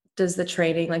does the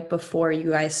training, like before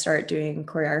you guys start doing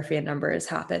choreography and numbers,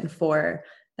 happen for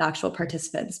the actual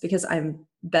participants? Because I'm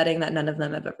betting that none of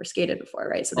them have ever skated before,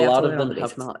 right? So a lot of them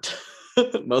have not.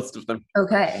 Most of them.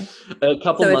 Okay. A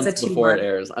couple months before it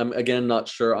airs. I'm again not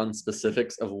sure on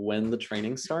specifics of when the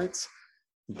training starts,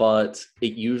 but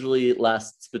it usually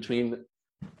lasts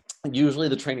usually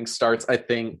the training starts, I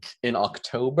think, in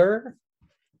October.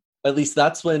 At least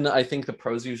that's when I think the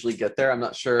pros usually get there. I'm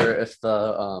not sure if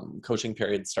the coaching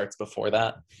period starts before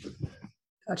that.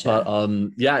 Gotcha.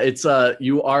 But yeah, it's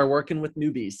you are working with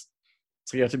newbies,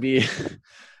 so you have to be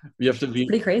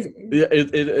pretty crazy. Yeah,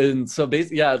 and so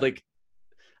basically, yeah, like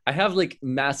I have like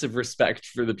massive respect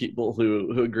for the people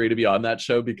who agree to be on that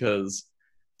show, because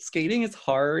skating is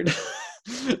hard.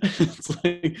 It's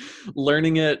like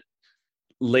learning it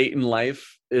late in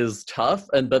life is tough,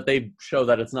 but they show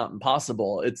that it's not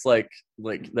impossible. It's like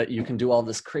that you can do all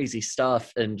this crazy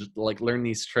stuff and like learn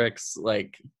these tricks,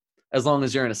 like as long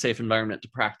as you're in a safe environment to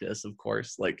practice, of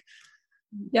course. Like,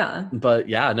 yeah. But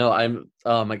yeah, no,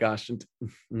 oh my gosh,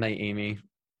 my Amy,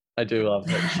 I do love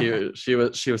her. She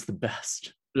was the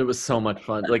best. It was so much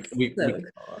fun. Like we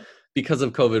because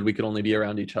of COVID, we could only be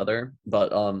around each other,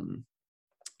 but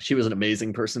she was an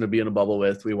amazing person to be in a bubble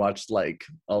with. We watched like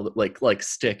all the, like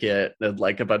Stick It and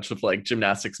like a bunch of like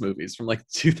gymnastics movies from like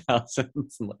 2000s and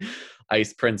like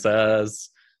Ice Princess.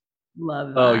 Love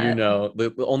that. Oh, you know,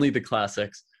 only the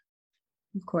classics.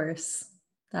 Of course.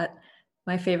 That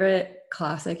my favorite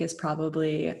classic is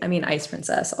probably, I mean, Ice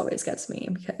Princess always gets me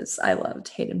because I loved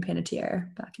Hayden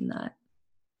Panettiere back in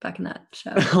that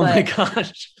show. Oh my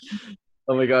gosh.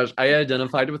 Oh my gosh. I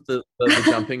identified with the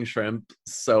jumping shrimp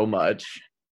so much.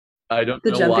 I don't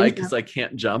know why, because I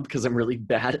can't jump because I'm really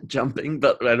bad at jumping,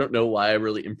 but I don't know why I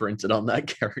really imprinted on that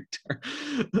character.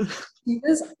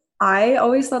 I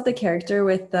always thought the character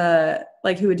with the,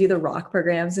 like, who would do the rock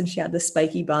programs and she had the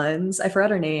spiky buns. I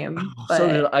forgot her name. But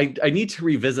so I need to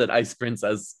revisit Ice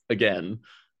Princess again.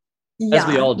 Yeah, as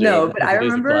we all do. No, but I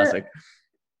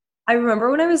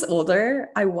remember when I was older,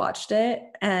 I watched it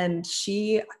and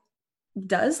she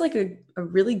does like a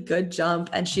really good jump,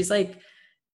 and she's like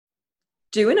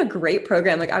doing a great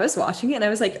program. Like I was watching it and I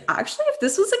was like, actually, if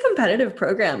this was a competitive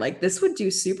program, like this would do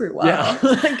super well. Yeah.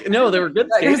 Like, no, they were good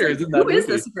skaters. Like, who is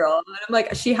this girl? And I'm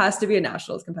like, she has to be a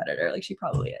nationals competitor. Like she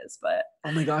probably is, but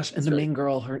oh my gosh. And the main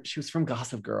girl, she was from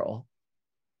Gossip Girl.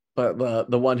 But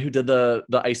the one who did the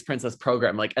Ice Princess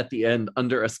program, like at the end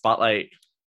under a spotlight,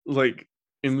 like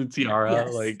in the tiara,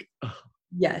 yes. Like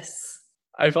yes.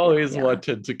 I've always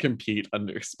wanted to compete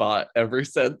under Spot ever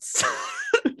since.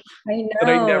 I know. But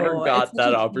I never got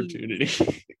that opportunity.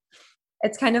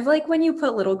 It's kind of like when you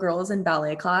put little girls in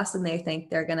ballet class and they think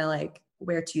they're gonna like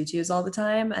wear tutus all the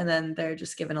time, and then they're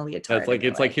just given a leotard.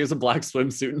 It's like here's a black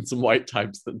swimsuit and some white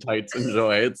tights.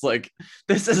 Enjoy. It's like,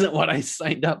 this isn't what I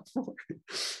signed up for.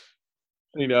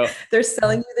 You know, they're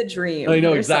selling you the dream. I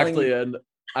know, exactly. And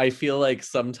I feel like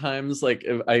sometimes like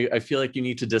I feel like you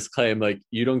need to disclaim like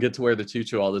you don't get to wear the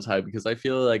tutu all the time, because I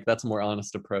feel like that's a more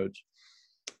honest approach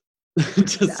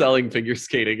to selling figure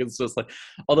skating. It's just like,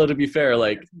 although to be fair,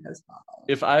 like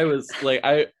if I was like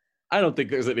I don't think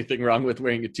there's anything wrong with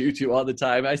wearing a tutu all the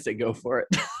time. I say go for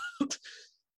it.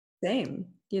 Same,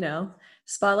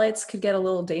 spotlights could get a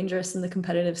little dangerous in the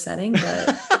competitive setting,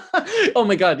 but oh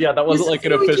my god, yeah, that wasn't like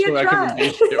an official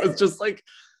recommendation. It was just like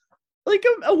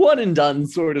a one and done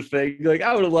sort of thing. Like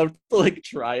I would have loved to like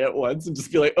try it once and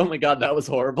just be like, oh my god, that was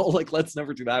horrible. Like let's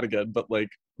never do that again. But like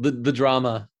the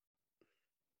drama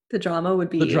would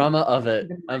be the drama of it.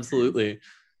 Absolutely.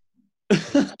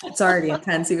 It's already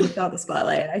intense even without the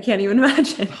spotlight. I can't even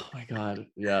imagine. Oh my god,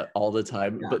 yeah, all the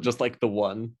time. Yeah. But just like the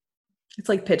one. It's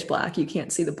like pitch black. You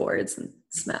can't see the boards and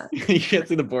snap. You can't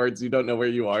see the boards. You don't know where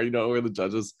you are. You don't know where the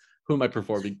judges. Who am I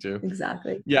performing to?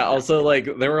 Exactly. Yeah. Also, like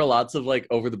there were lots of like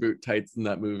over the boot tights in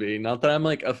that movie. Not that I'm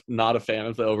like not a fan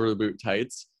of the over the boot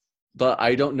tights, but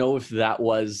I don't know if that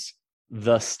was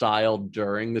the style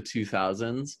during the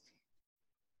 2000s.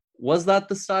 Was that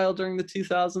the style during the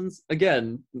 2000s?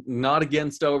 Again, not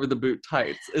against over the boot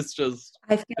tights. It's just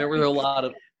there were a lot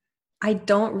of. I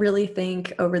don't really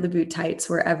think over the boot tights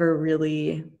were ever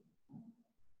really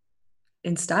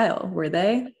in style, were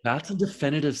they? That's a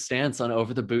definitive stance on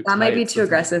over the boot tights. That might be too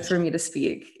aggressive for me to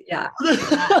speak. Yeah.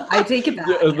 I take it back.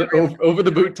 Over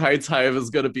the boot tights hive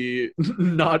is going to be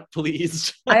not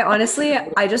pleased.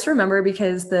 I just remember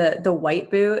because the white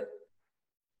boot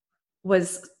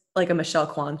was like a Michelle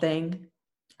Kwan thing.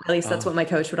 At least that's what my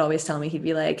coach would always tell me. He'd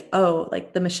be like, oh,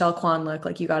 like the Michelle Kwan look,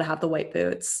 like you got to have the white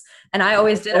boots. And I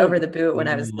always did over the boot when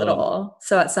I was little.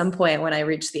 So at some point when I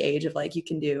reached the age of like, you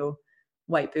can do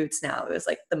white boots now, it was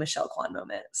like the Michelle Kwan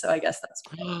moment. So I guess that's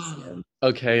what I assume.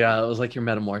 Okay. Yeah. It was like your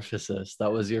metamorphosis.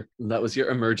 That was your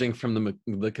emerging from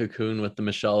the cocoon with the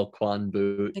Michelle Kwan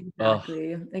boot.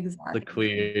 Exactly. The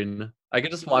queen. I could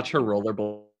just watch her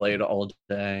rollerblade all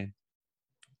day.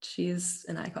 She's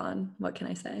an icon. What can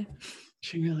I say?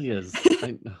 She really is.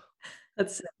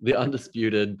 That's the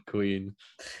undisputed queen.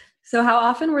 So how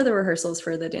often were the rehearsals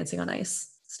for the Dancing on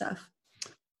Ice stuff?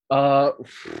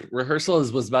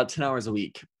 Rehearsals was about 10 hours a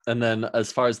week. And then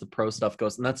as far as the pro stuff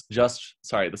goes, and that's just,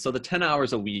 so the 10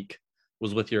 hours a week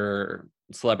was with your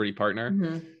celebrity partner.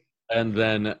 Mm-hmm. And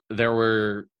then there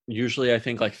were usually, I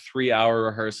think, like 3-hour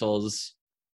rehearsals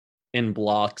in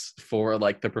blocks for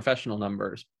like the professional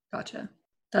numbers. Gotcha.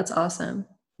 That's awesome.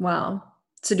 Wow.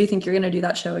 So do you think you're going to do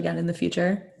that show again in the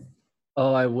future?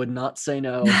 Oh, I would not say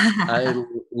no. I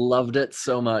loved it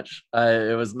so much.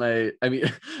 I was like,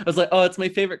 oh, it's my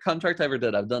favorite contract I ever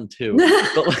did. I've done 2.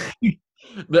 But like,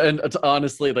 and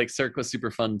honestly, like Cirque was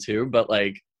super fun too. But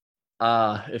like,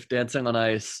 if Dancing on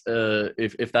Ice,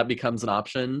 if that becomes an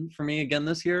option for me again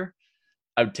this year,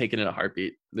 I've taken it a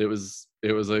heartbeat. It was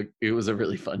a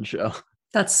really fun show.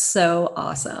 That's so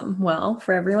awesome. Well,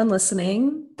 for everyone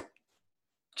listening,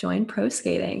 join pro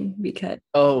skating because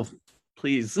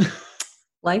please,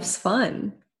 life's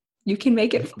fun. You can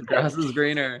make it fun. The grass is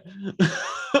greener.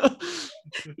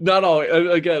 Not all.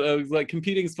 Again, I was like,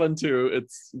 competing's fun too.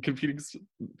 Competing's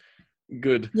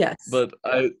good. Yes, but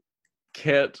I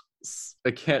can't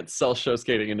sell show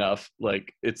skating enough.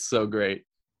 Like, it's so great.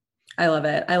 I love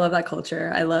it. I love that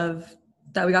culture. I love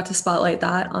that we got to spotlight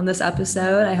that on this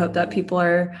episode. I hope that people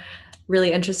are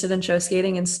really interested in show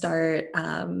skating and start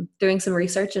doing some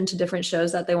research into different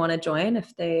shows that they want to join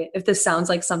if this sounds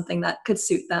like something that could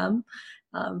suit them.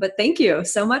 But thank you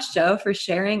so much, Joe, for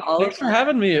sharing all Thanks for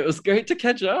having me. It was great to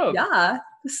catch up. Yeah, it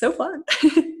was so fun.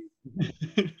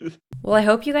 Well, I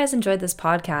hope you guys enjoyed this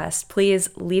podcast.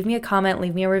 Please leave me a comment,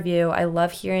 leave me a review. I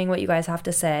love hearing what you guys have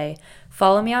to say.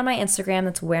 Follow me on my Instagram.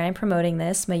 That's where I'm promoting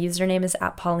this. My username is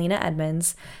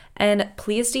 @PaulinaEdmonds. And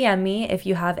please DM me if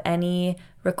you have any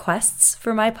requests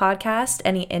for my podcast,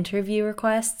 any interview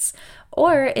requests,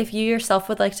 or if you yourself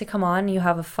would like to come on and you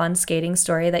have a fun skating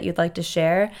story that you'd like to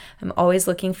share. I'm always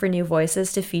looking for new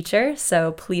voices to feature,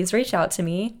 so please reach out to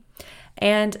me.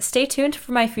 And stay tuned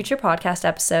for my future podcast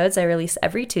episodes. I release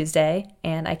every Tuesday,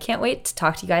 and I can't wait to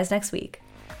talk to you guys next week.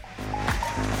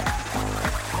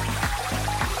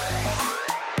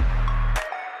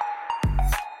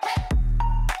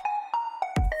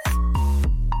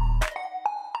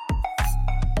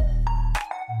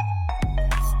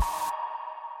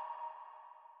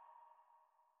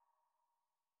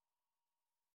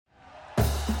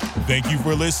 Thank you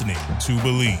for listening to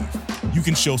Believe. You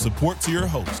can show support to your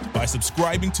host by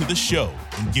subscribing to the show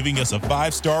and giving us a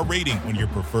 5-star rating on your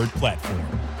preferred platform.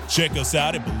 Check us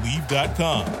out at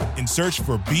Believe.com and search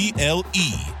for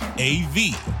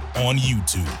BLEAV on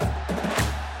YouTube.